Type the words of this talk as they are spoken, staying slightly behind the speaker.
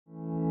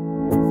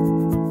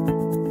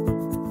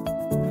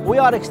We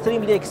are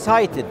extremely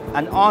excited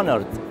and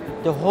honored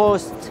to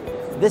host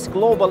this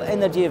global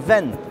energy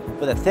event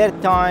for the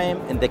third time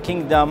in the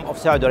Kingdom of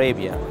Saudi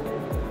Arabia.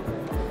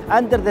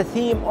 Under the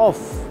theme of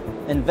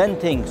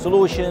inventing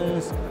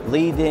solutions,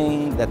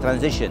 leading the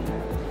transition.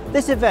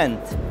 This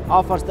event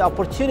offers the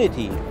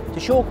opportunity to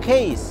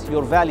showcase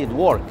your valued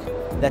work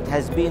that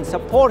has been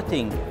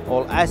supporting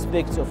all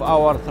aspects of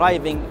our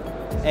thriving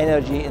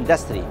energy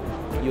industry.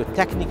 Your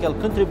technical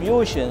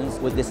contributions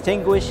will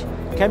distinguish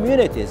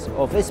communities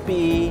of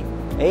SPE,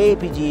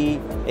 APG,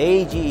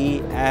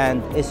 AGE,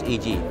 and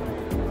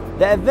SEG.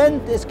 The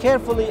event is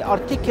carefully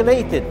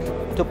articulated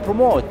to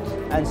promote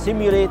and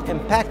simulate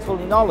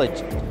impactful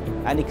knowledge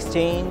and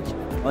exchange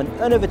on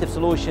innovative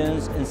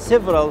solutions in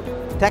several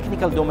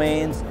technical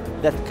domains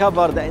that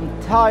cover the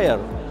entire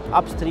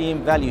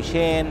upstream value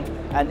chain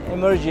and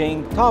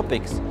emerging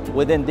topics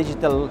within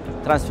digital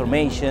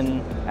transformation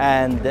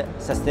and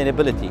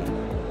sustainability.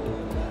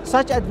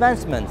 Such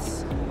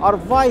advancements are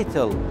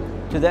vital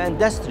to the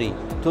industry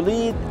to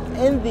lead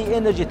in the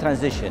energy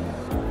transition.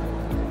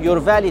 Your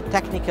valued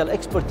technical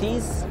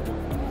expertise,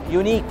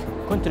 unique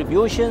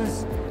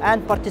contributions,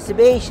 and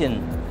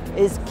participation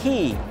is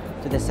key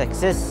to the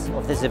success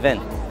of this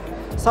event.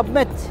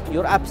 Submit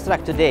your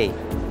abstract today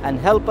and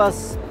help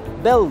us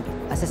build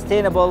a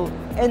sustainable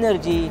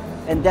energy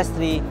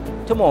industry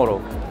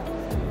tomorrow.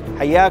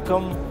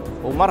 حياكم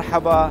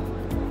ومرحبا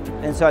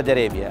in Saudi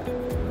Arabia.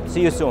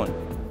 See you soon.